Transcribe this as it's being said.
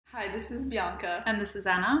Hi, this is Bianca. And this is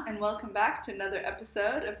Anna. And welcome back to another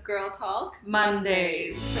episode of Girl Talk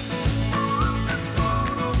Mondays.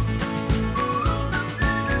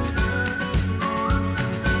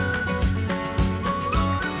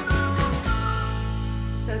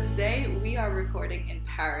 So today we are recording in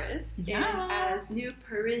Paris in Yeah. Anna's new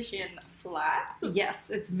Parisian flat. Yes,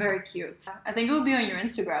 it's very cute. I think it will be on your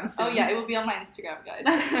Instagram soon. Oh yeah, it will be on my Instagram,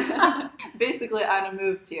 guys. Basically, Anna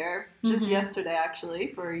moved here just yesterday,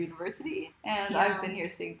 actually, for university, and Yeah. I've been here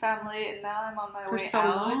seeing family, and now I'm on my For way so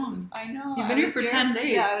out. long. I know. You've been I here was for 10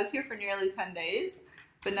 days. Yeah, I was here for nearly 10 days,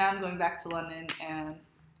 but now I'm going back to London and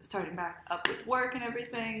starting back up with work and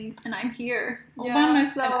everything. And I'm here all Yeah, by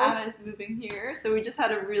myself. and Anna is moving here. So we just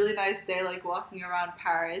had a really nice day, like walking around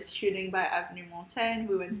Paris, shooting by Avenue Montaigne.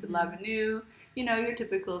 We went to L'Avenue, you know, your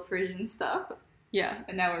typical Parisian stuff. Yeah,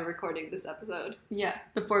 And now we're recording this episode. yeah.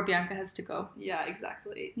 Before Bianca has to go. Yeah,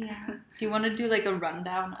 exactly. Yeah. Do you want to do like a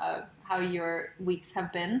rundown of how your weeks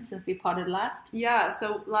have been since we potted last? Yeah,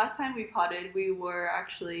 so last time we potted, we were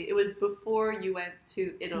actually, it was before you went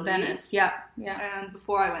to Italy. Venice. Yeah. And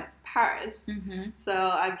before I went to Paris. Mm-hmm.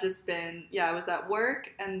 So I've just been, I was at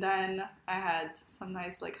work, and then I had some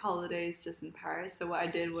nice like holidays just in Paris. So what I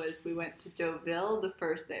did was we went to Deauville the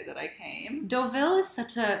first day that I came. Deauville is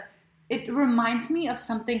it reminds me of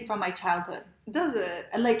something from my childhood. Does it?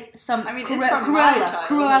 Like some I mean, it's from my childhood.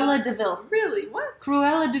 Cruella de Vil. Really? What?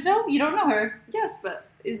 Cruella de Vil? You don't know her. Yes, but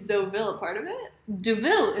is Deauville a part of it?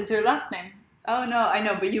 Deville is her last name. Oh no, I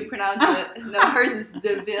know, but you pronounce it. No, hers is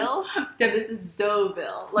Deville. This is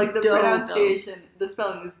Deauville. Like the Deauville. pronunciation, the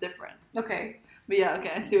spelling is different. Okay. But yeah,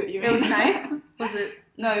 okay, I see what you mean. It was nice? Was it?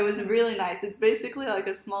 No, it was really nice. It's basically like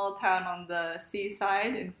a small town on the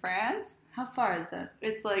seaside in France. How far is it?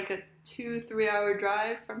 It's like a 2-3 hour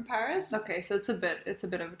drive from Paris. Okay, so it's a bit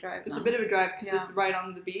of a drive. It's then. a bit of a drive because Yeah. it's right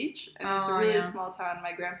on the beach, and it's a Oh, really yeah. small town.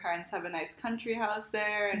 My grandparents have a nice country house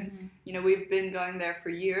there, and Mhm. you know, we've been going there for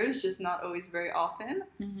years, just not always very often.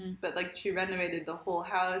 Mhm. But like, she renovated the whole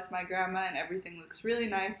house, my grandma, and everything looks really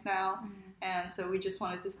nice now. And so we just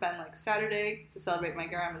wanted to spend like Saturday to celebrate my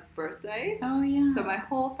grandma's birthday. Oh yeah. So my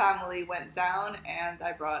whole family went down, and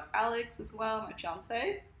I brought Alex as well, my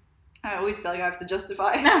fiance. I always feel like I have to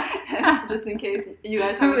justify, just in case you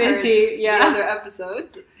guys haven't Who is heard he? the Yeah. other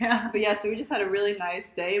episodes. Yeah. But yeah, so we just had a really nice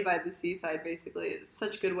day by the seaside, basically. It's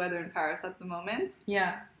such good weather in Paris at the moment.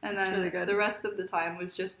 Yeah. And It's then really good. the rest of the time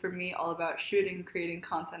was just for me all about shooting, creating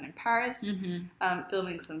content in Paris,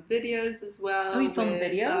 filming some videos as well. Oh, you film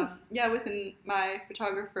videos? With my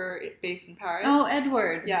photographer based in Paris. Oh,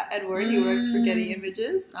 Edward. Yeah, Edward. He works for Getty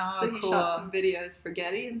Images. Oh, So he cool. shot some videos for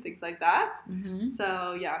Getty and things like that. Mhm.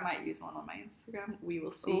 So yeah, I might use one on my Instagram. We will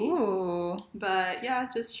see. Ooh. But yeah,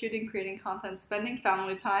 just shooting, creating content, spending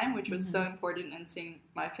family time, which was so important, and seeing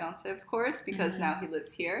my fiance, of course, because now he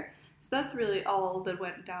lives here. So that's really all that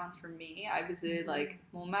went down for me. I visited like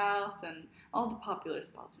Montmartre and all the popular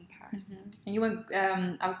spots in Paris. And you went.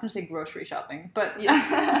 I was gonna say grocery shopping, but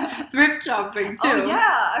Yeah. thrift shopping too. Oh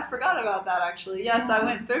yeah, I forgot about that actually. Yes, I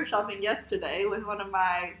went thrift shopping yesterday with one of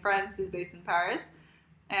my friends who's based in Paris.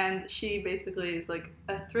 And she basically is like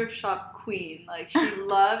a thrift shop queen. Like, she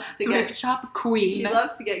loves to Thrift shop queen. She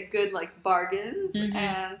loves to get good like bargains Mhm.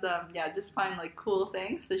 and just find like cool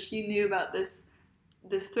things. So she knew about this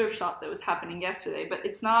thrift shop that was happening yesterday, but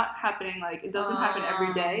it's not happening like, it doesn't happen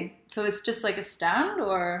every day. So it's just like a stand,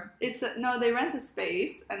 or No, they rent a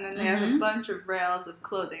space, and then they have a bunch of rails of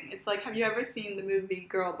clothing. It's like, have you ever seen the movie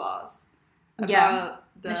Girl Boss? Yeah.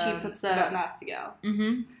 About She puts the- about Nasty Gal.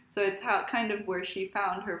 So it's how kind of where she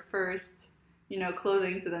found her first,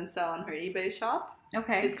 clothing to then sell on her eBay shop.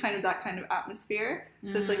 okay. It's kind of that kind of atmosphere.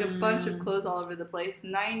 So it's like a bunch of clothes all over the place.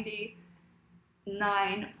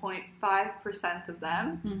 99.5% of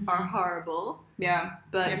them are horrible. Yeah.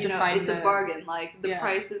 But, have to find it's a the- bargain. Like, the Yeah.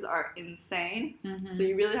 prices are insane. So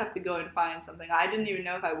you really have to go and find something. I didn't even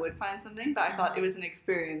know if I would find something, but I thought it was an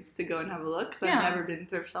experience to go and have a look, because Yeah. I've never been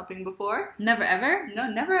thrift shopping before. Never ever. No,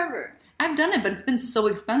 never ever. I've done it, but it's been so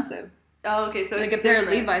expensive. Oh, okay, so Like it's a pair of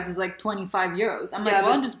different. Levi's is like 25 euros. I'm like, Yeah, well,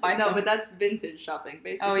 but- I'll just buy some. No, but that's vintage shopping,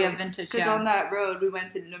 basically. Oh yeah, vintage. Because Yeah. on that road, we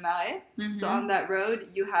went to Le Marais. So Mhm. on that road,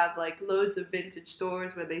 you have like loads of vintage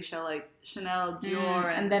stores where they sell like Chanel,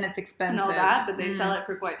 Dior, and then it's expensive and all that, but they sell it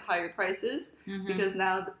for quite higher prices Mhm. because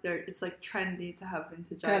now it's like trendy to have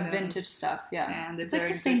vintage to have items. vintage stuff. Yeah. And if It's like they're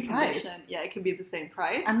the in same good price. condition, yeah, it can be the same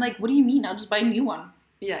price. I'm like, what do you mean? I'll just buy a new one.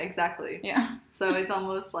 Yeah, exactly. Yeah. So it's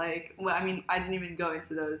almost like, well, I mean, I didn't even go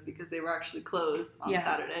into those because they were actually closed on Yeah.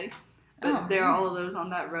 Saturday. But Oh, there are yeah. all of those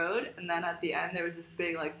on that road. And then at the end, there was this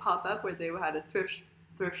big like pop-up where they had a thrift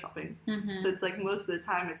thrift shopping. So it's like most of the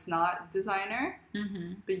time it's not designer,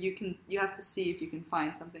 but you have to see if you can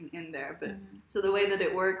find something in there. But so the way that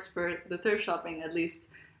it works for the thrift shopping, at least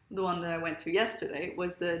the one that I went to yesterday,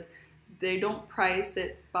 was that they don't price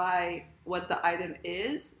it by what the item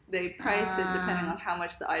is. They price it depending on how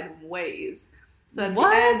much the item weighs. So at the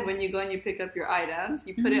end, when you go and you pick up your items,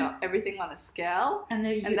 you put everything on a scale, and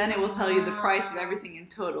then it will tell you the price of everything in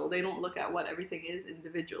total. They don't look at what everything is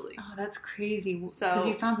individually. Oh, that's crazy. Because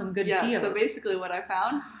you found some good deals. So basically what I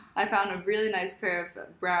found a really nice pair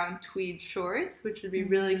of brown tweed shorts, which would be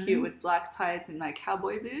really cute with black tights and my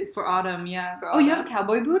cowboy boots. For autumn, yeah. You have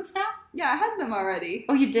cowboy boots now? Yeah, I had them already.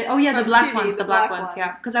 Oh, you did? Oh, yeah, the black ones. The black ones,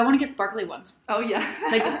 yeah. Because I want to get sparkly ones. Oh, yeah.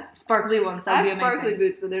 Like sparkly ones. That would be amazing. I have sparkly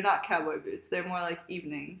boots, but they're not cowboy boots. They're more like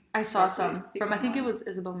evening. I saw some from, I think it was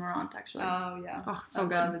Isabel Marant, actually. Oh, yeah. Oh, so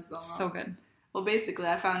good. Love Isabel Marant. So good. Well, basically,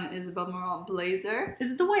 I found an Isabel Marant blazer.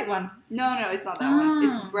 Is it the white one? No, it's not that one.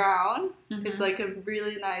 It's brown. It's like a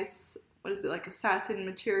really nice, what is it, like a satin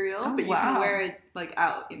material, but you can wear it like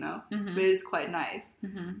out, you know. But it is quite nice.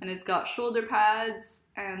 And it's got shoulder pads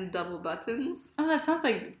and double buttons. Oh, that sounds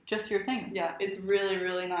like just your thing. Yeah, it's really,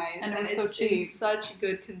 really nice. And it's so cheap. In such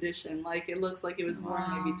good condition. Like, it looks like it was worn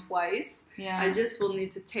maybe twice. Yeah. I just will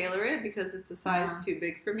need to tailor it because it's a size too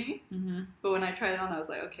big for me. But when I tried it on, I was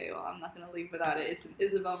like, okay, well, I'm not going to leave without it. It's an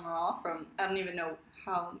Isabel Marant from, I don't even know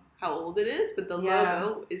how old it is, but the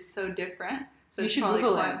logo is so different. So it's probably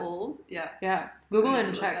quite old. Yeah. Yeah. Google it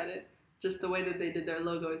and check. At it. Just the way that they did their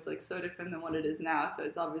logo is like so different than what it is now. So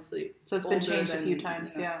it's obviously it's been changed a few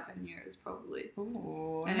times. 10 years probably.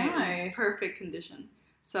 Ooh, and it's perfect condition.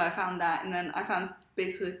 So I found that, and then I found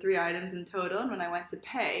basically 3 items in total. And when I went to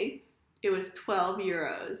pay, it was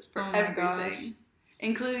 €12 for everything.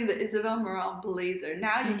 Including the Isabel Marant blazer.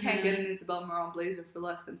 Now you can't get an Isabel Marant blazer for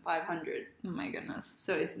less than $500. Oh my goodness.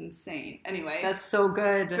 So it's insane. Anyway. That's so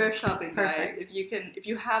good. Thrift shopping, guys. If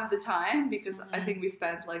you have the time, because I think we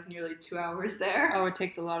spent like nearly 2 hours there. Oh, it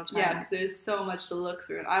takes a lot of time. Yeah, because there's so much to look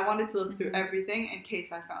through. And I wanted to look through everything in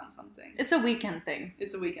case I found something. It's a weekend thing.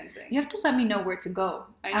 It's a weekend thing. You have to let me know where to go.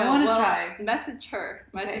 I want to try. Message her.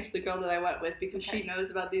 Message the girl that I went with because she knows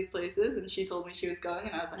about these places and she told me she was going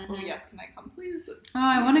and I was like, oh yes, can I come please? Oh,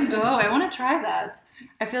 I want to go. I want to try that.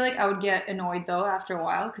 I feel like I would get annoyed though after a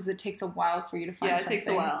while because it takes a while for you to find something. Yeah, it takes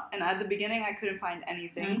a while. And at the beginning I couldn't find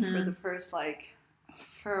anything for the first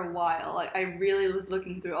for a while. Like I really was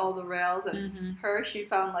looking through all the rails and she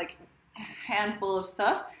found like a handful of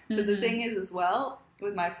stuff. But the thing is as well,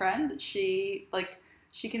 with my friend, she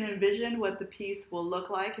can envision what the piece will look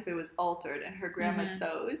like if it was altered and her grandma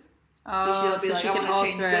sews. So she'll be like, I want to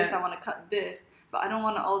change this, I want to cut this. But I don't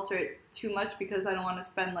want to alter it too much because I don't want to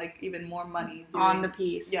spend like even more money on the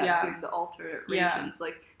piece. Doing the alterations.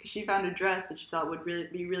 Like, because she found a dress that she thought would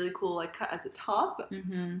be really cool, like cut as a top. So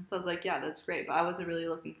I was like, yeah, that's great. But I wasn't really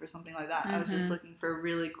looking for something like that. I was just looking for a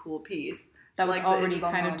really cool piece that was like already the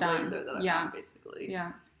kind of done. Blazer that I found, basically.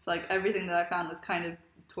 Yeah. So like everything that I found was kind of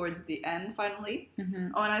towards the end finally.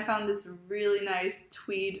 Oh, and I found this really nice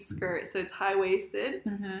tweed skirt. So it's high-waisted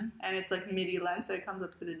and it's like midi length, so it comes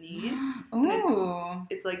up to the knees. Ooh.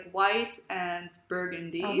 It's like white and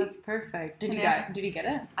burgundy. Oh, that's perfect. Did you get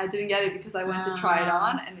it? I didn't get it because I went to try it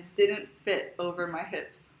on and it didn't fit over my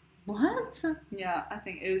hips. What? Yeah, I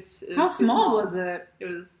think it was How small was it? It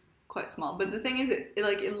was quite small, but the thing is,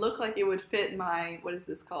 it looked like it would fit my, what is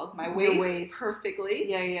this called, my waist perfectly.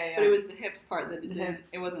 Yeah. But it was the hips part that it didn't.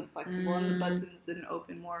 It wasn't flexible, and the buttons didn't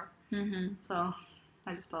open more. So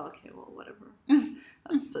I just thought, okay, well, whatever.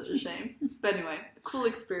 That's such a shame. But anyway, cool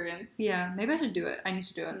experience. Yeah, maybe I should do it. I need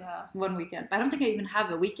to do it. Yeah, one weekend. I don't think I even have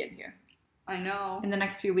a weekend here. I know. In the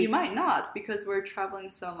next few weeks. You might not because we're traveling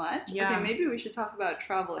so much. Yeah. Okay, maybe we should talk about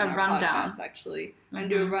travel in our podcast actually, and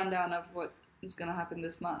do a rundown of what is going to happen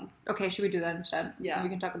this month. Okay, should we do that instead? Yeah. We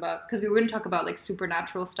can talk about, because we were going to talk about like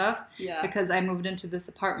supernatural stuff. Yeah. Because I moved into this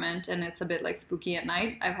apartment and it's a bit like spooky at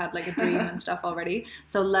night. I've had like a dream and stuff already.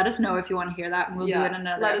 So let us know if you want to hear that and we'll do it in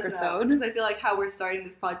another episode. Because I feel like how we're starting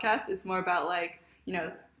this podcast, it's more about like, you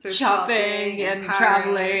know, shopping and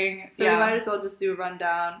traveling. So we might as well just do a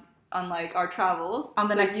rundown on like our travels on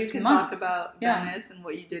the next month. You can talk about Venice and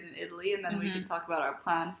what you did in Italy, and then we can talk about our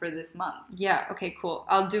plan for this month. Yeah, okay, cool.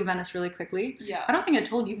 I'll do Venice really quickly. Yeah. I don't think I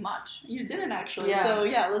told you much. You didn't actually. Yeah. So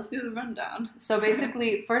yeah, let's do the rundown. So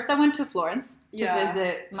basically, first I went to Florence to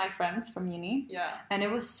visit my friends from uni. Yeah. And it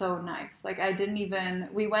was so nice. Like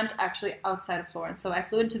we went actually outside of Florence. So I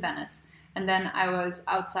flew into Venice. And then I was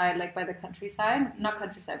outside, like, by the countryside. Not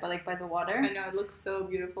countryside, but, like, by the water. I know, it looks so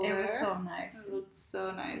beautiful there. It was so nice. It looked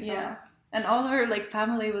so nice. Yeah. And all her, like,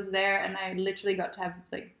 family was there, and I literally got to have,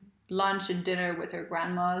 like, lunch and dinner with her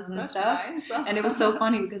grandmas and That's stuff. nice. And it was so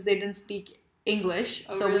funny because they didn't speak English,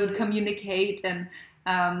 Oh, so we really? would communicate. And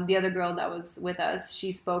the other girl that was with us,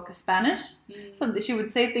 she spoke Spanish, so she would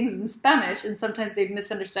say things in Spanish, and sometimes they'd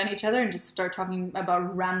misunderstand each other and just start talking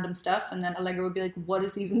about random stuff, and then Allegra would be like, what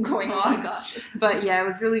is even going on? Oh my gosh. But yeah, it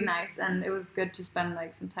was really nice, and it was good to spend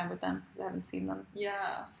like some time with them because I haven't seen them.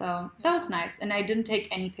 Yeah. So that was nice, and I didn't take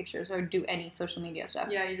any pictures or do any social media stuff.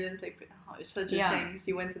 Yeah, you didn't take. Oh, it's such a Yeah. shame because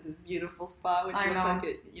you went to this beautiful spot, which I looked know. like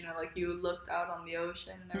it. You know, like you looked out on the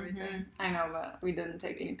ocean and everything. I know, but we didn't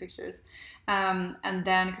take any pictures. And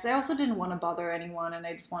then, because I also didn't want to bother anyone, and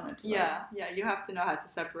I just wanted to. Yeah, you have to know how to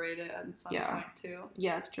separate it at some point too.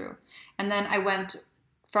 Yeah, it's true. And then I went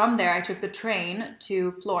from there. I took the train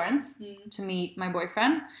to Florence to meet my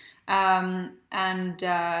boyfriend, and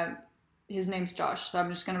his name's Josh, so I'm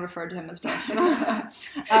just going to refer to him as Josh.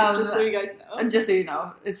 Just so you guys know. Just so you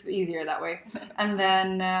know, it's easier that way. And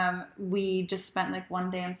then we just spent like one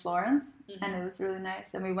day in Florence, and it was really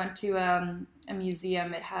nice. And we went to a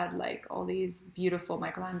museum. It had like all these beautiful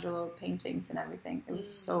Michelangelo paintings and everything. It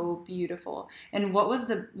was so beautiful. And what was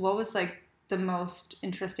like the most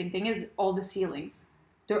interesting thing is all the ceilings.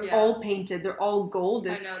 They're all painted. They're all gold.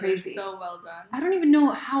 It's crazy. They're so well done. I don't even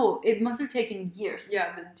know how. It must have taken years.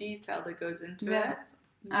 Yeah, the detail that goes into Yeah. it.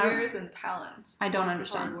 Years and talent. I don't Lots of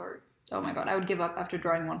understand. hard work. Oh my god, I would give up after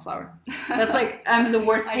drawing one flower. That's like, I'm the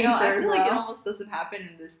worst I painter know, I as feel like it well. almost doesn't happen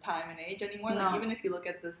in this time and age anymore. Like, No. even if you look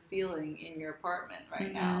at the ceiling in your apartment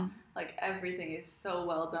right now, like, everything is so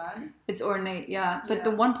well done. It's ornate, yeah. But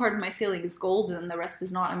the one part of my ceiling is gold and the rest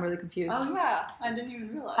is not. I'm really confused. Oh, yeah. I didn't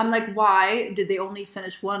even realize. I'm like, why did they only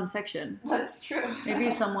finish one section? That's true.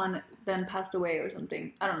 Maybe someone then passed away or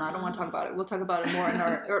something. I don't know. I don't want to talk about it. We'll talk about it more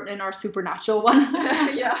in our supernatural one.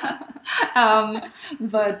 Yeah.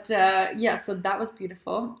 Yeah, so that was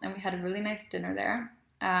beautiful. And we had a really nice dinner there.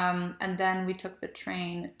 And then we took the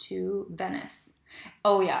train to Venice.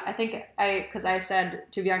 Oh yeah, I think because I said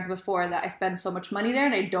to Bianca before that I spend so much money there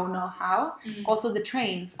and I don't know how. Also the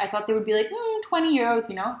trains, I thought they would be like 20 euros,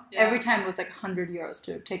 you know? Yeah. Every time it was like 100 euros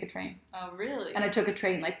to take a train. Oh, really? And I took a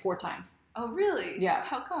train like 4 times. Oh, really? Yeah.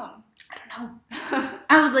 How come? I don't know.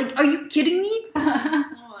 I was like, are you kidding me? Oh my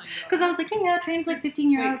god. Because I was like, yeah, train's like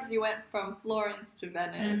 15 euros. Wait, so you went from Florence to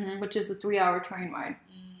Venice. Which is a 3-hour train ride.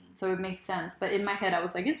 So it makes sense. But in my head, I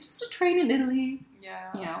was like, it's just a train in Italy. Yeah.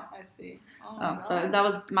 You know? I see. Oh, my God. So that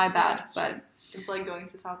was my bad. that's But true. It's like going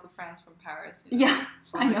to south of France from Paris. You know? yeah,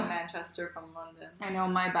 From I like know. Manchester from London. I know,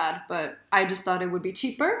 my bad. But I just thought it would be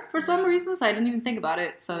cheaper for some reason. So I didn't even think about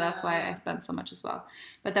it. So that's why I spent so much as well.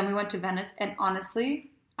 But then we went to Venice. And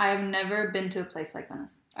honestly, I have never been to a place like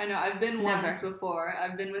Venice. I know. I've been Never. once before.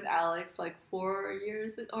 I've been with Alex like 4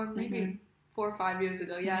 years or maybe 4 or 5 years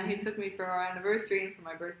ago. Yeah, he took me for our anniversary and for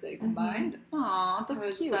my birthday combined. Aw, It that's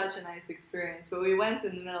was cute. such a nice experience. But we went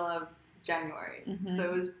in the middle of January, so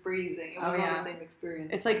it was freezing. It Oh, wasn't yeah. the same experience.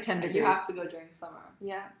 It's like 10 And degrees. you have to go during summer.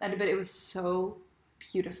 Yeah, but it was so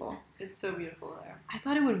beautiful. It's so beautiful there. I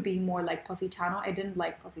thought it would be more like Positano. I didn't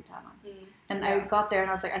like Positano. And I Yeah. got there and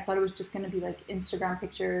I was like, I thought it was just going to be like Instagram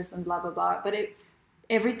pictures and blah, blah, blah. But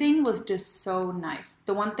everything was just so nice.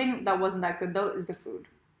 The one thing that wasn't that good though is the food.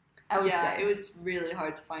 I would say. It was really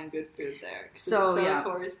hard to find good food there. 'Cause So, it's so yeah.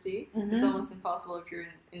 touristy. It's almost impossible if you're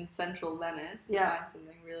in central Venice to find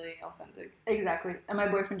something really authentic. Exactly. And my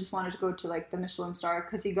boyfriend just wanted to go to like the Michelin star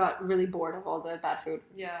because he got really bored of all the bad food.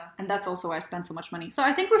 Yeah. And that's also why I spent so much money. So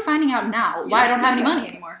I think we're finding out now why I don't have any money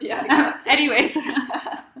anymore. Yeah, exactly. Anyways.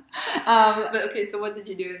 But okay, so what did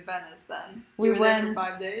you do in Venice then? We You were there went- for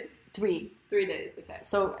 5 days? 3. 3 days, okay.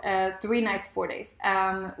 So 3 nights, 4 days.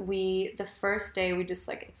 The first day we just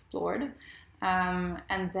like explored.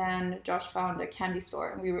 And then Josh found a candy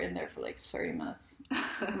store and we were in there for like 30 minutes.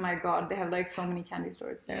 Oh my god, they have like so many candy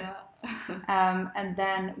stores there. Yeah. And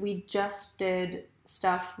then we just did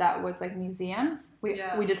stuff that was like museums. We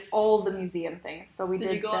did all the museum things. So we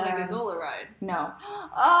did you go on a gondola ride? No.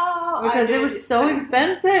 Oh, Because I it did. was so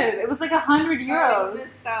expensive. It was like 100 I euros.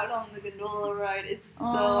 missed out on the gondola ride. It's so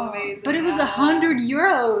Oh, amazing. But it was Anna. 100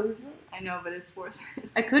 euros. I know, but it's worth it.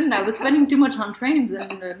 I couldn't. I was spending too much on trains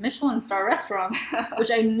and the Michelin star restaurants,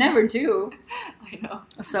 which I never do. I know.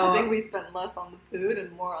 So, I think we spent less on the food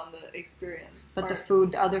and more on the experience. but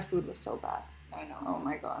part. the other food was so bad. I know. Oh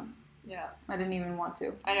my god. Yeah. I didn't even want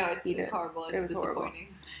to. I know, Eat it's it. horrible. It's It was horrible.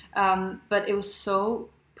 disappointing. But it was so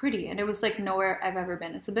pretty and it was like nowhere I've ever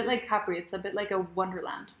been. It's a bit like Capri. It's a bit like a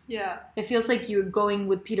wonderland. Yeah. It feels like you're going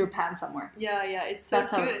with Peter Pan somewhere. Yeah, it's so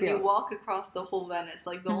That's how cute. it And you feels. walk across the whole Venice.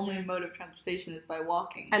 Like, the only mode of transportation is by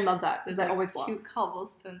walking. I love that because There's I like always walk. cute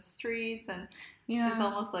cobblestone streets, and Yeah. it's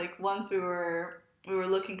almost like once we were we were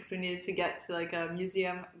looking because we needed to get to like a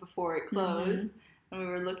museum before it closed. And we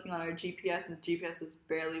were looking on our GPS, and the GPS was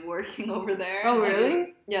barely working over there. Oh,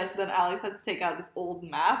 really? Yeah, so then Alex had to take out this old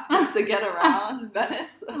map just to get around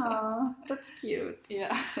Venice. Oh, that's cute.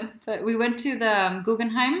 Yeah. But we went to the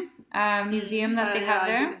Guggenheim museum that they have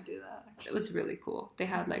there. I didn't do that. It was really cool. They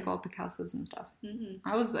had like all Picassos and stuff. Mm-hmm.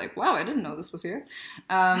 I was like, wow, I didn't know this was here.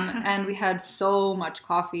 And we had so much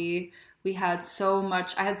coffee. I had so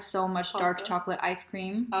much dark chocolate ice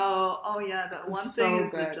cream. Oh yeah, that one thing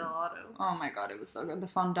is the gelato. Oh my god, it was so good. The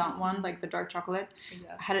fondant one, like the dark chocolate.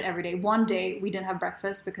 Yes. I had it every day. One day we didn't have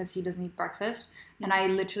breakfast because he doesn't eat breakfast, and I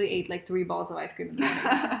literally ate like 3 balls of ice cream in the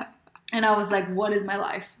morning. And I was like, what is my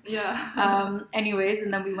life? Yeah. Anyways,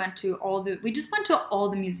 and then we just went to all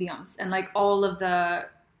the museums and like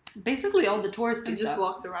basically all the touristy and stuff. just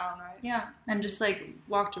walked around, right? Yeah, and just like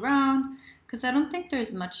walked around because I don't think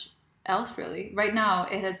there's much else really. Right now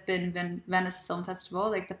it has been Venice Film Festival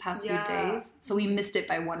like the past few days, so we missed it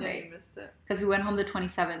by one day. Yeah, you missed it. Because we went home the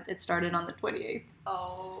 27th. It started on the 28th.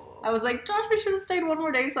 Oh. I was like, Josh, we should have stayed one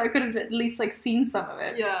more day so I could have at least like seen some of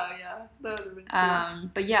it. Yeah, that would have been cool.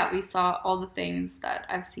 But yeah, we saw all the things that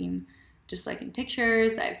I've seen just like in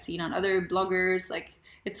pictures, I've seen on other bloggers. Like,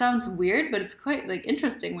 it sounds weird, but it's quite like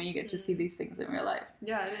interesting when you get to see these things in real life.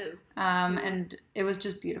 Yeah, it is. And it was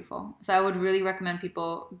just beautiful. So I would really recommend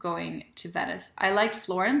people going to Venice. I liked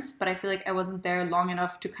Florence, but I feel like I wasn't there long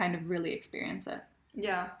enough to kind of really experience it.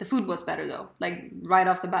 Yeah. The food was better though. Like right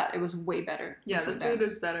off the bat, it was way better. Yeah, the food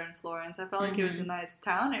was better in Florence. I felt like it was a nice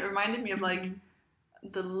town. It reminded me of like,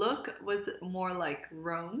 the look was more like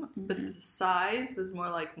Rome, but the size was more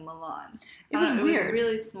like Milan. It was weird. It was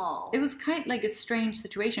really small. It was kind of like a strange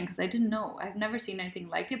situation because I didn't know. I've never seen anything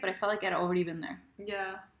like it, but I felt like I'd already been there.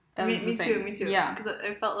 Yeah. Me too. Yeah. Because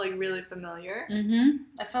it felt like really familiar.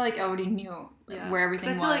 I felt like I already knew where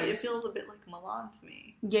everything was. I feel like it feels a bit like Milan to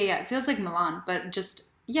me. Yeah, it feels like Milan, but just,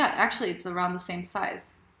 actually it's around the same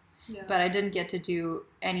size. Yeah. But I didn't get to do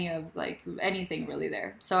anything really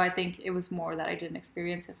there. So I think it was more that I didn't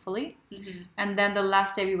experience it fully. And then the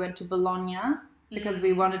last day we went to Bologna because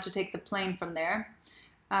we wanted to take the plane from there.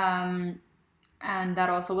 And that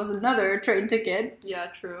also was another train ticket. Yeah,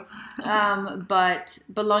 true. But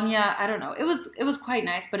Bologna, I don't know. It was quite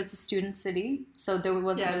nice, but it's a student city, so there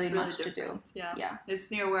wasn't really much to do. Yeah. It's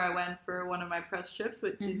near where I went for one of my press trips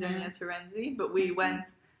with Cisonia Terenzi, but we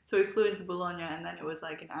went. So we flew into Bologna, and then it was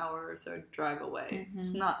like an hour or so drive away.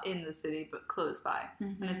 It's not in the city, but close by,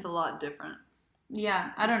 and it's a lot different.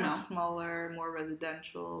 Yeah, I don't know. Much smaller, more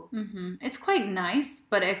residential. It's quite nice,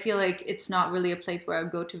 but I feel like it's not really a place where I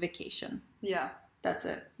go to vacation. Yeah. That's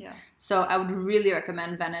it. Yeah. So I would really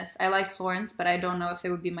recommend Venice. I like Florence, but I don't know if it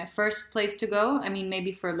would be my first place to go. I mean,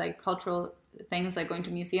 maybe for like cultural things like going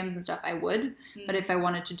to museums and stuff, I would. But if I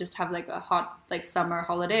wanted to just have like a hot like summer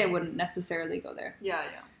holiday, I wouldn't necessarily go there. Yeah.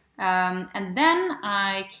 And then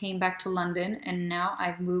I came back to London, and now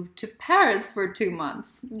I've moved to Paris for 2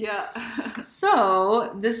 months. Yeah.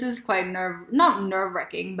 So this is quite not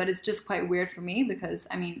nerve-wracking, but it's just quite weird for me because,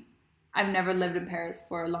 I mean, I've never lived in Paris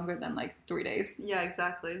for longer than like 3 days. Yeah,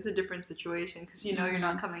 exactly. It's a different situation because you're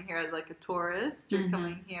not coming here as like a tourist. You're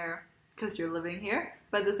coming here because you're living here.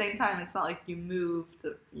 But at the same time, it's not like you moved.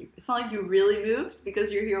 It's not like you really moved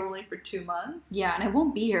because you're here only for 2 months. Yeah, and I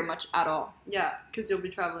won't be here much at all. Yeah, because you'll be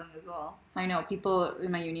traveling as well. I know. People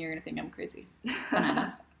in my uni are going to think I'm crazy.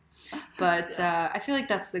 Bananas. But I feel like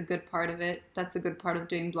that's the good part of it. That's the good part of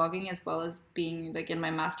doing blogging as well as being like in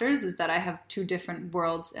my master's is that I have 2 different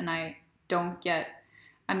worlds, and I don't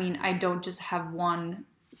just have one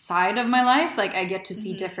side of my life. Like I get to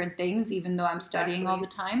see different things even though I'm studying all the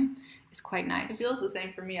time. It's quite nice. It feels the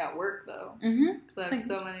same for me at work though. Because I have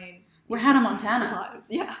so many. We're Hannah Montana. Lives.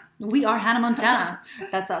 Yeah. We are Hannah Montana.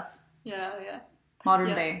 That's us. Yeah. Modern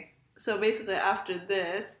day. So basically after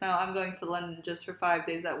this, now I'm going to London just for 5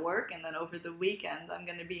 days at work, and then over the weekend I'm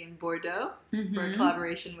going to be in Bordeaux for a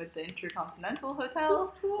collaboration with the Intercontinental Hotel.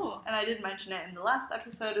 That's cool. And I did mention it in the last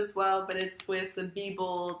episode as well, but it's with the Be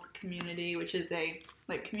Bold community, which is a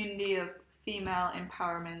community of female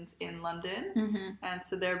empowerment in London. And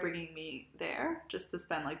so they're bringing me there just to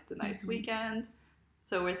spend the nice weekend.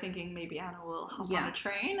 So we're thinking maybe Anna will hop on a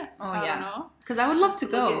train. I don't know. Because I would love to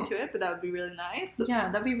go. Look into it, but that would be really nice. Yeah,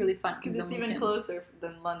 that'd be really fun. Because it's even closer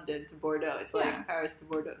than London to Bordeaux. It's like Paris to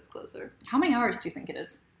Bordeaux is closer. How many hours do you think it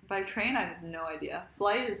is? By train, I have no idea.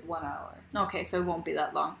 Flight is 1 hour. Okay, so it won't be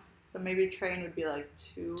that long. So maybe train would be like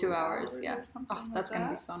 2 hours, yeah. Or something that's like going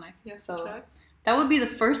to be so nice. Yeah, so that would be the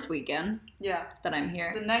first weekend that I'm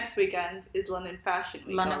here. The next weekend is London Fashion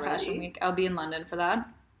Week Fashion Week. I'll be in London for that.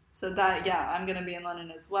 So that, yeah, I'm going to be in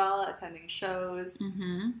London as well, attending shows.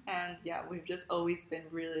 Mm-hmm. And yeah, we've just always been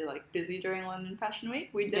really like busy during London Fashion Week.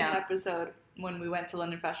 We did an episode when we went to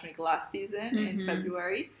London Fashion Week last season in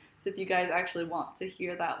February. So if you guys actually want to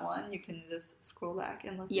hear that one, you can just scroll back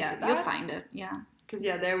and listen to that. Yeah, you'll find it. Yeah. Because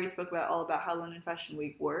there we spoke all about how London Fashion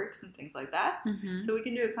Week works and things like that. Mm-hmm. So we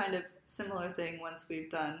can do a kind of similar thing once we've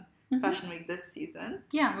done Fashion Week this season.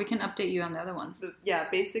 Yeah, we can update you on the other ones. But yeah,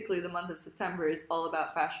 basically the month of September is all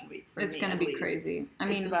about Fashion Week for me. It's going to be crazy. I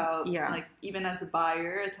mean, it's about like even as a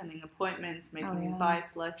buyer, attending appointments, making buy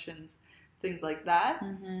selections, things like that.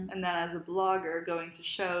 Mm-hmm. And then as a blogger, going to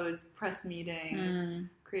shows, press meetings,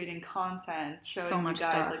 creating content, showing you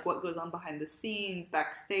guys like what goes on behind the scenes,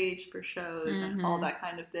 backstage for shows, and all that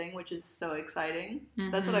kind of thing, which is so exciting.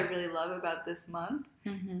 That's what I really love about this month.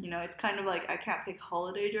 You know, it's kind of like I can't take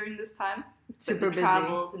holiday during this time. Super busy.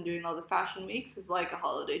 Travels and doing all the fashion weeks is like a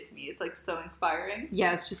holiday to me. It's like so inspiring.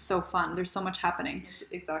 Yeah, it's just so fun. There's so much happening.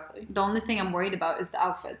 Exactly. The only thing I'm worried about is the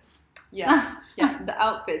outfits. Yeah, the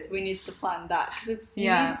outfits, we need to plan that because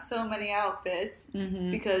you need so many outfits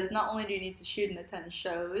because not only do you need to shoot and attend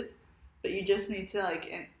shows, but you just need to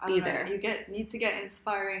like be there. You need to get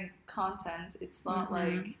inspiring content. It's not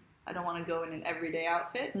like I don't want to go in an everyday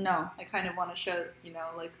outfit. No, I kind of want to show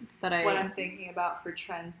like what I'm thinking about for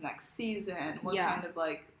trends next season. What kind of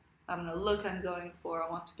like look I'm going for. I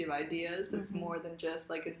want to give ideas that's more than just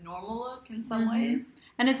like a normal look in some ways.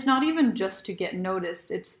 And it's not even just to get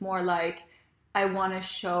noticed. It's more like I want to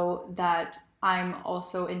show that I'm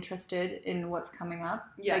also interested in what's coming up.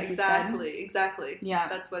 Yeah, like exactly. Yeah.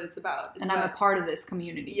 That's what it's about. And I'm a part of this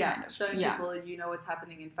community. Yeah, kind of. Showing people what's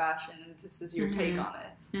happening in fashion and this is your take on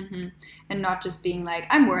it. And not just being like,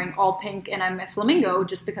 I'm wearing all pink and I'm a flamingo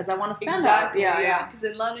just because I want to stand out. Yeah. Because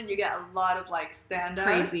in London you get a lot of like stand-outs.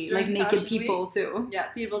 Crazy, like naked people too. Yeah,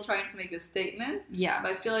 people trying to make a statement. Yeah.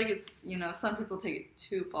 But I feel like it's, some people take it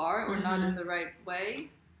too far or not in the right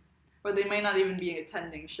way. Or they may not even be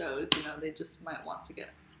attending shows, they just might want to get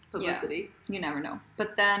publicity. Yeah, you never know.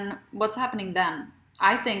 But then, what's happening then?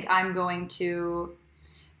 I think I'm going to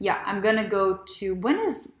go to, when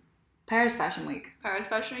is Paris Fashion Week? Paris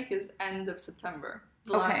Fashion Week is end of September.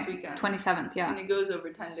 The last weekend. 27th, yeah. And it goes over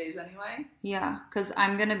 10 days anyway. Yeah, because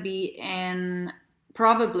I'm going to be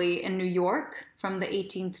probably in New York from the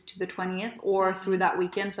 18th to the 20th or through that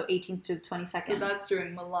weekend, so 18th to the 22nd. So that's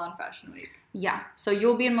during Milan Fashion Week. Yeah, so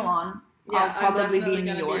you'll be in Milan. Yeah, I'll probably be in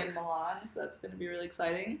New York. Be in Milan, so that's going to be really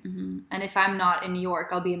exciting. And if I'm not in New York,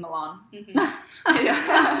 I'll be in Milan.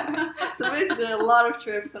 Yeah. So basically a lot of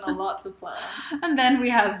trips and a lot to plan. And then we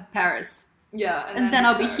have Paris. Yeah. And then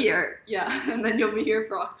I'll be here. Yeah, and then you'll be here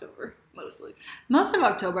for October, mostly. Most of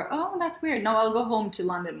October. Oh, that's weird. No, I'll go home to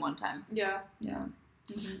London one time. Yeah.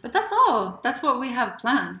 But that's all. That's what we have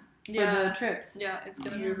planned for the trips. Yeah, it's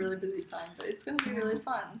going to be a really busy time, but it's going to be really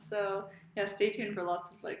fun. So, yeah, stay tuned for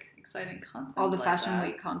lots of, exciting content. All the Fashion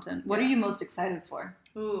Week content. What are you most excited for?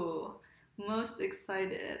 Ooh, most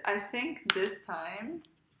excited. I think this time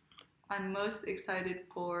I'm most excited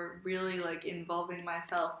for really, involving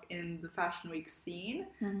myself in the Fashion Week scene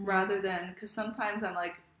rather than, because sometimes I'm,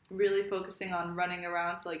 really focusing on running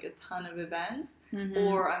around to a ton of events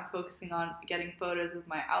or I'm focusing on getting photos of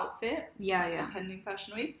my outfit attending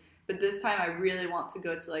Fashion Week, but this time I really want to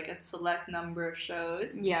go to a select number of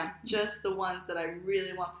shows, just the ones that I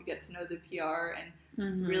really want to get to know the PR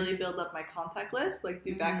and really build up my contact list,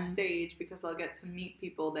 do backstage, because I'll get to meet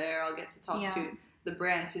people there, I'll get to talk to the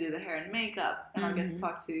brands who do the hair and makeup, and I'll get to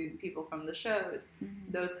talk to the people from the shows,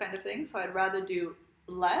 those kind of things. So I'd rather do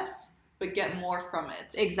less but get more from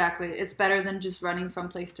it. Exactly. It's better than just running from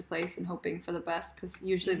place to place and hoping for the best, because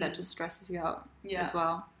usually that just stresses you out as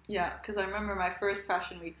well. Yeah, because I remember my first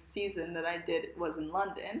Fashion Week season that I did was in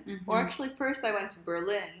London. Or actually, first I went to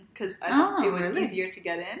Berlin, because I thought it was easier to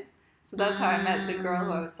get in. So that's how I met the girl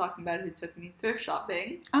who I was talking about who took me thrift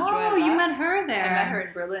shopping. Oh, Joeva. You met her there. I met her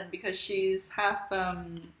in Berlin because she's half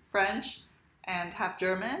French and half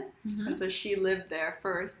German. And so she lived there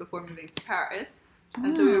first before moving to Paris.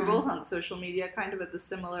 And so we were both on social media, kind of at the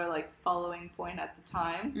similar, following point at the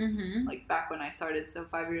time. Back when I started, so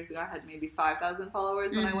 5 years ago, I had maybe 5,000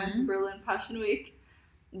 followers when I went to Berlin Fashion Week.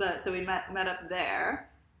 But so we met up there,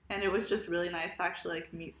 and it was just really nice to actually,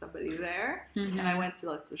 meet somebody there. And I went to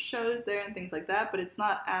lots of shows there and things like that, but it's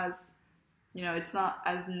not as, it's not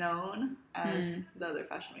as known as the other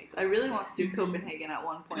Fashion Weeks. I really want to do Copenhagen at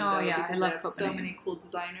one point, though, because I love they have so many cool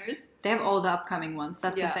designers. They have all the upcoming ones.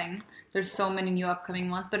 That's the thing. There's so many new upcoming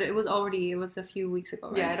ones, but it was a few weeks ago,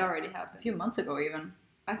 right? Yeah, it already happened. A few months ago, even.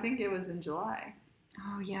 I think it was in July.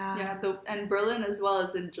 Oh, yeah. Yeah, and Berlin as well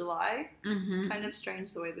is in July. Mm-hmm. Kind of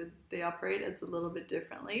strange the way that they operate. It's a little bit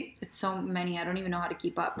differently. It's so many. I don't even know how to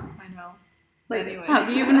keep up. I know. Like, anyway. how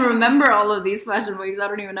do you even remember all of these fashion weeks? I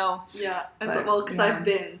don't even know. Yeah. But, well, because yeah. I've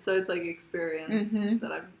been, so it's like experience Mm-hmm.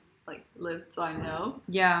 that I've like lived, so I know.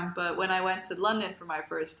 Yeah. But when I went to London for my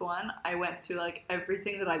first one, I went to like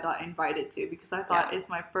everything that I got invited to because I thought it's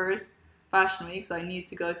my first fashion week, so I need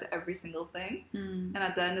to go to every single thing. And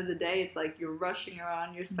at the end of the day, it's like you're rushing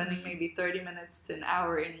around, you're spending maybe 30 minutes to an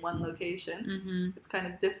hour in one location. Mm-hmm. It's kind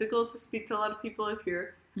of difficult to speak to a lot of people if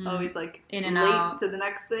you're always like in and late out to the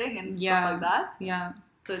next thing and Yeah. stuff like that. Yeah.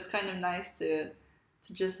 So it's kind of nice to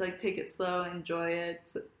just like take it slow, enjoy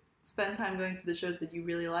it, spend time going to the shows that you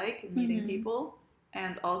really like, meeting people,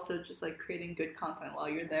 and also just like creating good content while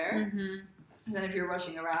you're there. Mm-hmm. And then if you're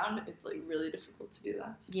rushing around, it's like really difficult to do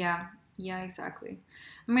that. Yeah. Yeah, exactly.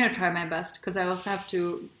 I'm going to try my best because I also have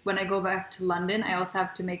to, when I go back to London, I also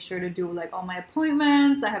have to make sure to do like all my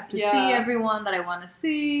appointments. I have to see everyone that I want to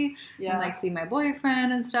see and like see my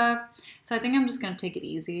boyfriend and stuff. So I think I'm just going to take it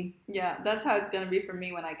easy. Yeah, that's how it's going to be for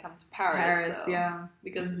me when I come to Paris though. Yeah.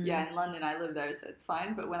 Because, in London I live there, so it's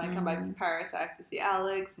fine. But when I come back to Paris, I have to see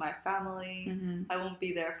Alex, my family. I won't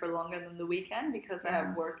be there for longer than the weekend because I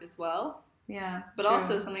have work as well. Yeah. But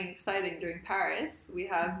also something exciting during Paris, we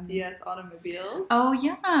have DS Automobiles. Oh,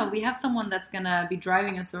 yeah. We have someone that's going to be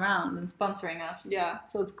driving us around and sponsoring us. Yeah.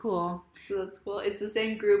 So it's cool. So that's cool. It's the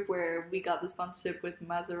same group where we got the sponsorship with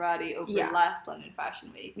Maserati over last London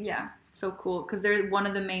Fashion Week. Yeah. So cool. Because they're one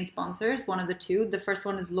of the main sponsors, one of the two. The first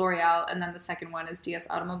one is L'Oreal, and then the second one is DS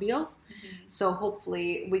Automobiles. So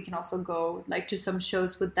hopefully we can also go like to some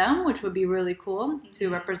shows with them, which would be really cool to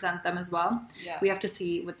represent them as well. Yeah. We have to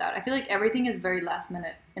see with that. I feel like everything is very last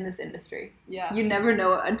minute in this industry. Yeah. You never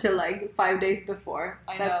know until like 5 days before.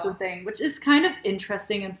 That's the thing, which is kind of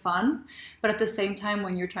interesting and fun. But at the same time,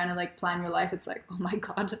 when you're trying to like plan your life, it's like, oh my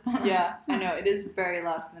God. Yeah, I know. It is very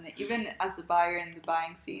last minute. Even as a buyer in the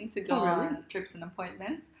buying scene, to go on trips and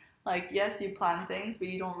appointments, like, yes, you plan things, but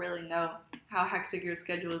you don't really know how hectic your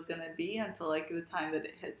schedule is going to be until like the time that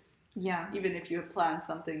it hits. Yeah. Even if you have planned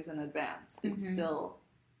some things in advance, it's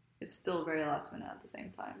still very last minute at the same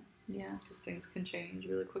time. Yeah. Because things can change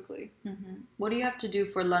really quickly. What do you have to do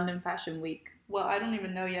for London Fashion Week? Well, I don't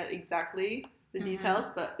even know yet exactly the details,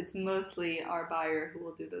 but it's mostly our buyer who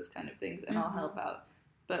will do those kind of things, and I'll help out.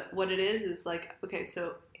 But what it is like, okay,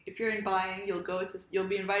 so if you're in buying, you'll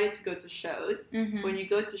be invited to go to shows. When you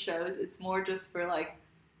go to shows, it's more just for like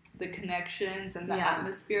the connections and the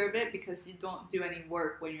atmosphere of it, because you don't do any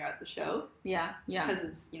work when you're at the show. Yeah.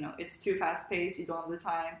 Because it's too fast paced, you don't have the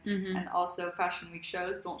time. And also Fashion Week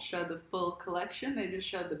shows don't show the full collection, they just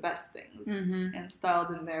show the best things and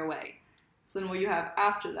styled in their way. So then what you have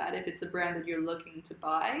after that, if it's a brand that you're looking to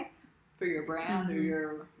buy for your brand or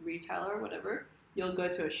your retailer or whatever, you'll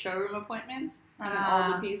go to a showroom appointment, and then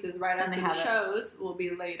all the pieces right after the shows will be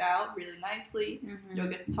laid out really nicely. You'll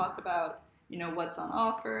get to talk about, what's on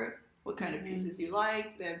offer, what kind of pieces you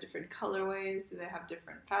like, do they have different colorways, do they have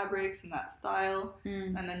different fabrics in that style,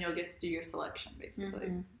 and then you'll get to do your selection,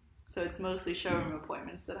 basically. So it's mostly showroom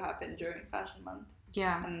appointments that happen during Fashion Month.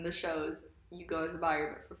 Yeah. And the shows, you go as a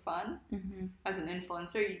buyer, but for fun. As an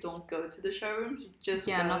influencer, you don't go to the showrooms, you just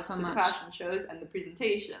go not so to much. the fashion shows and the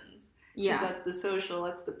presentations. Yeah. Because that's the social,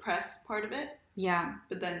 that's the press part of it. Yeah.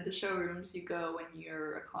 But then the showrooms, you go when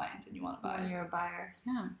you're a client and you want to buy. When you're a buyer.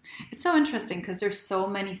 Yeah. It's so interesting because there's so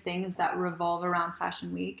many things that revolve around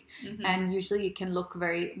Fashion Week. And usually it can look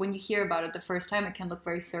when you hear about it the first time, it can look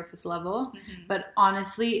very surface level. But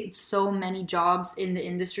honestly, so many jobs in the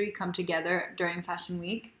industry come together during Fashion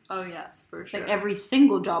Week. Oh, yes, for sure. Like every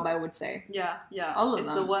single job, I would say. Yeah. All of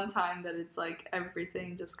them. It's the one time that it's like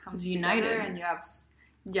everything just comes united. Together and you have...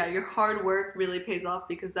 Yeah, your hard work really pays off,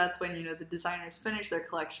 because that's when, the designers finish their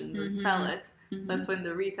collections and sell it. That's when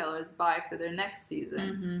the retailers buy for their next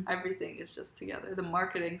season. Everything is just together. The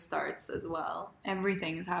marketing starts as well.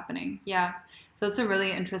 Everything is happening. Yeah. So it's a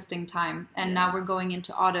really interesting time. And now we're going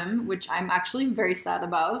into autumn, which I'm actually very sad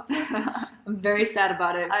about. I'm very sad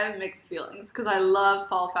about it. I have mixed feelings because I love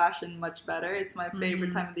fall fashion much better. It's my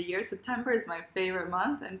favorite time of the year. September is my favorite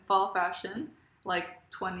month, and fall fashion, like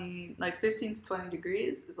 15 to 20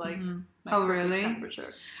 degrees is like my perfect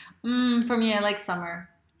temperature. For me, I like summer.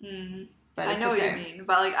 But I know what you mean,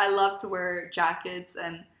 but like I love to wear jackets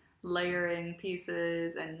and layering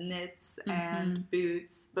pieces and knits and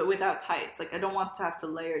boots, but without tights. Like I don't want to have to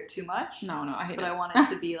layer too much. No, I hate it. But I want it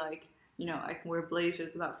to be like, I can wear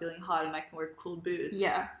blazers without feeling hot, and I can wear cool boots.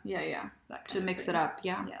 Yeah. To mix it up,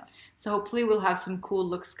 yeah. So hopefully we'll have some cool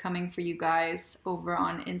looks coming for you guys over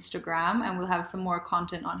on Instagram, and we'll have some more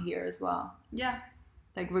content on here as well. Yeah.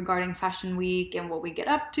 like regarding Fashion Week and what we get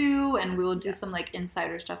up to, and we will do some like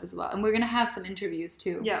insider stuff as well. And we're gonna have some interviews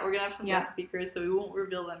too. Yeah, we're gonna have some guest speakers, so we won't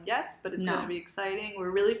reveal them yet, but it's gonna be exciting.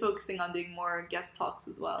 We're really focusing on doing more guest talks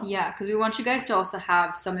as well. Yeah, because we want you guys to also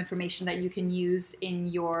have some information that you can use in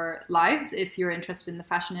your lives if you're interested in the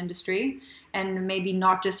fashion industry, and maybe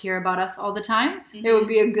not just hear about us all the time. It would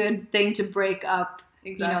be a good thing to break up,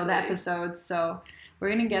 you know, the episodes. So we're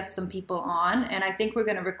going to get some people on, and I think we're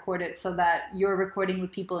going to record it so that you're recording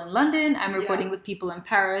with people in London, I'm recording with people in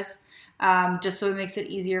Paris, just so it makes it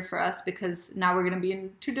easier for us, because now we're going to be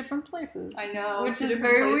in 2 different places. I know. Which is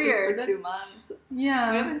very weird. For 2 months.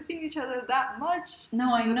 Yeah. We haven't seen each other that much in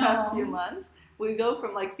the past few months. We go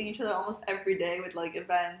from like seeing each other almost every day with like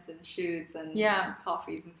events and shoots and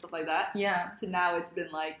coffees and stuff like that. Yeah. To now it's been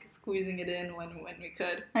like squeezing it in when we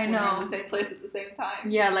could. I know. When we're in the same place at the same time.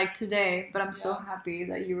 Yeah, like today. But I'm so happy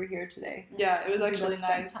that you were here today. Yeah, it was actually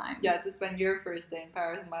nice. Yeah, to spend your first day in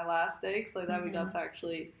Paris and my last day. So like that we got to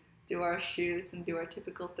actually do our shoots and do our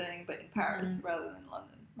typical thing, but in Paris rather than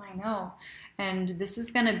London. I know. And this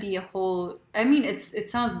is going to be a whole, I mean, it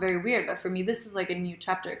sounds very weird, but for me, this is like a new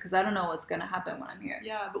chapter, because I don't know what's going to happen when I'm here.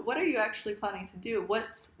 Yeah, but what are you actually planning to do?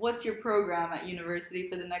 What's your program at university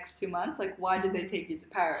for the next 2 months? Like, why did they take you to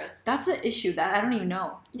Paris? That's an issue that I don't even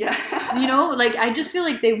know. Yeah. You know, like, I just feel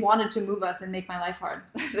like they wanted to move us and make my life hard.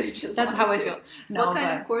 That's how I feel. No, what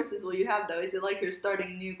kind of courses will you have, though? Is it like you're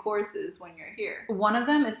starting new courses when you're here? One of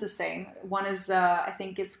them is the same. One is, I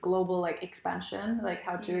think it's global, like, expansion, like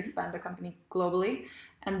how to expand a company globally.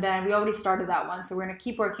 And then we already started that one, so we're going to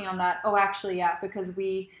keep working on that. Oh, actually, yeah, because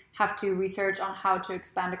we have to research on how to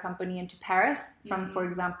expand a company into Paris from, for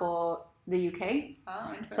example, the UK. Oh,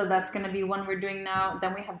 interesting. So that's going to be one we're doing now.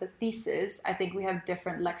 Then we have the thesis. I think we have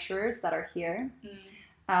different lecturers that are here.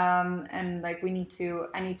 And like I need to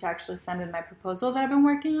actually send in my proposal that I've been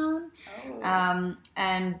working on.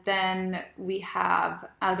 And then we have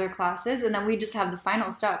other classes, and then we just have the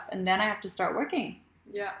final stuff, and then I have to start working.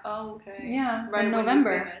 Yeah. Oh, okay. Yeah. Right in November.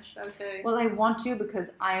 When you finish. Okay. Well, I want to, because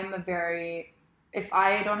I'm if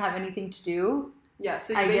I don't have anything to do. Yeah.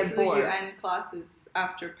 So I get bored. You end classes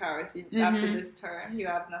after Paris. After this term, you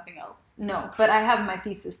have nothing else. No, but I have my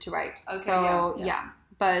thesis to write. Okay. So yeah.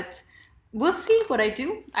 But we'll see what I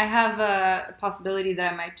do. I have a possibility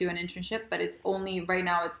that I might do an internship, but it's only right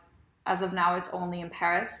now. As of now, it's only in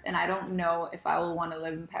Paris, and I don't know if I will want to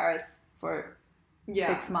live in Paris for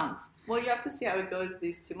 6 months. Well, you have to see how it goes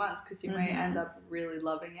these 2 months, because you may end up really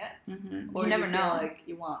loving it, or you never know. Like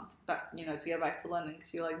you want, to get back to London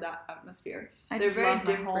because you like that atmosphere. They're very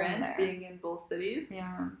different being in both cities.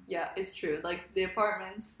 Yeah, it's true. Like the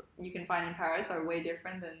apartments you can find in Paris are way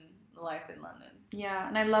different than life in London. Yeah,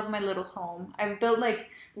 and I love my little home. I've built like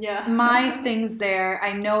my things there.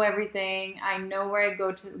 I know everything. I know where I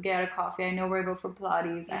go to get a coffee. I know where I go for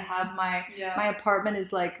Pilates. I have my apartment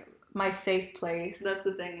is like my safe place. That's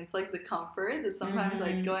the thing. It's like the comfort that sometimes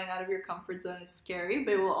like going out of your comfort zone is scary,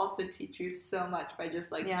 but it will also teach you so much by just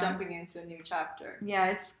like jumping into a new chapter. Yeah,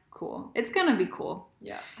 it's cool. It's gonna be cool.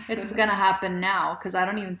 Yeah. It's gonna happen now, because I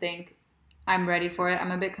don't even think I'm ready for it.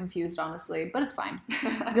 I'm a bit confused, honestly, but it's fine.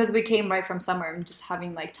 Because we came right from summer and just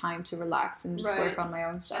having like time to relax and just work on my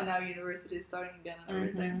own stuff. And now university is starting again and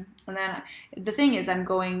everything. And then the thing is, I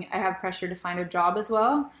have pressure to find a job as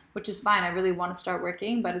well, which is fine. I really want to start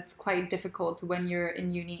working, but it's quite difficult when you're in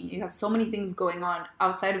uni. You have so many things going on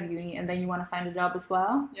outside of uni, and then you want to find a job as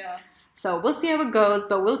well. Yeah. So we'll see how it goes,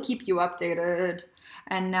 but we'll keep you updated.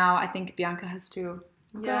 And now I think Bianca has to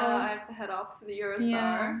go. I have to head off to the Eurostar.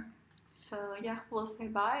 Yeah. So yeah, we'll say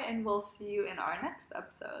bye, and we'll see you in our next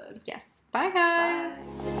episode. Yes. Bye, guys.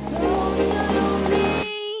 Bye.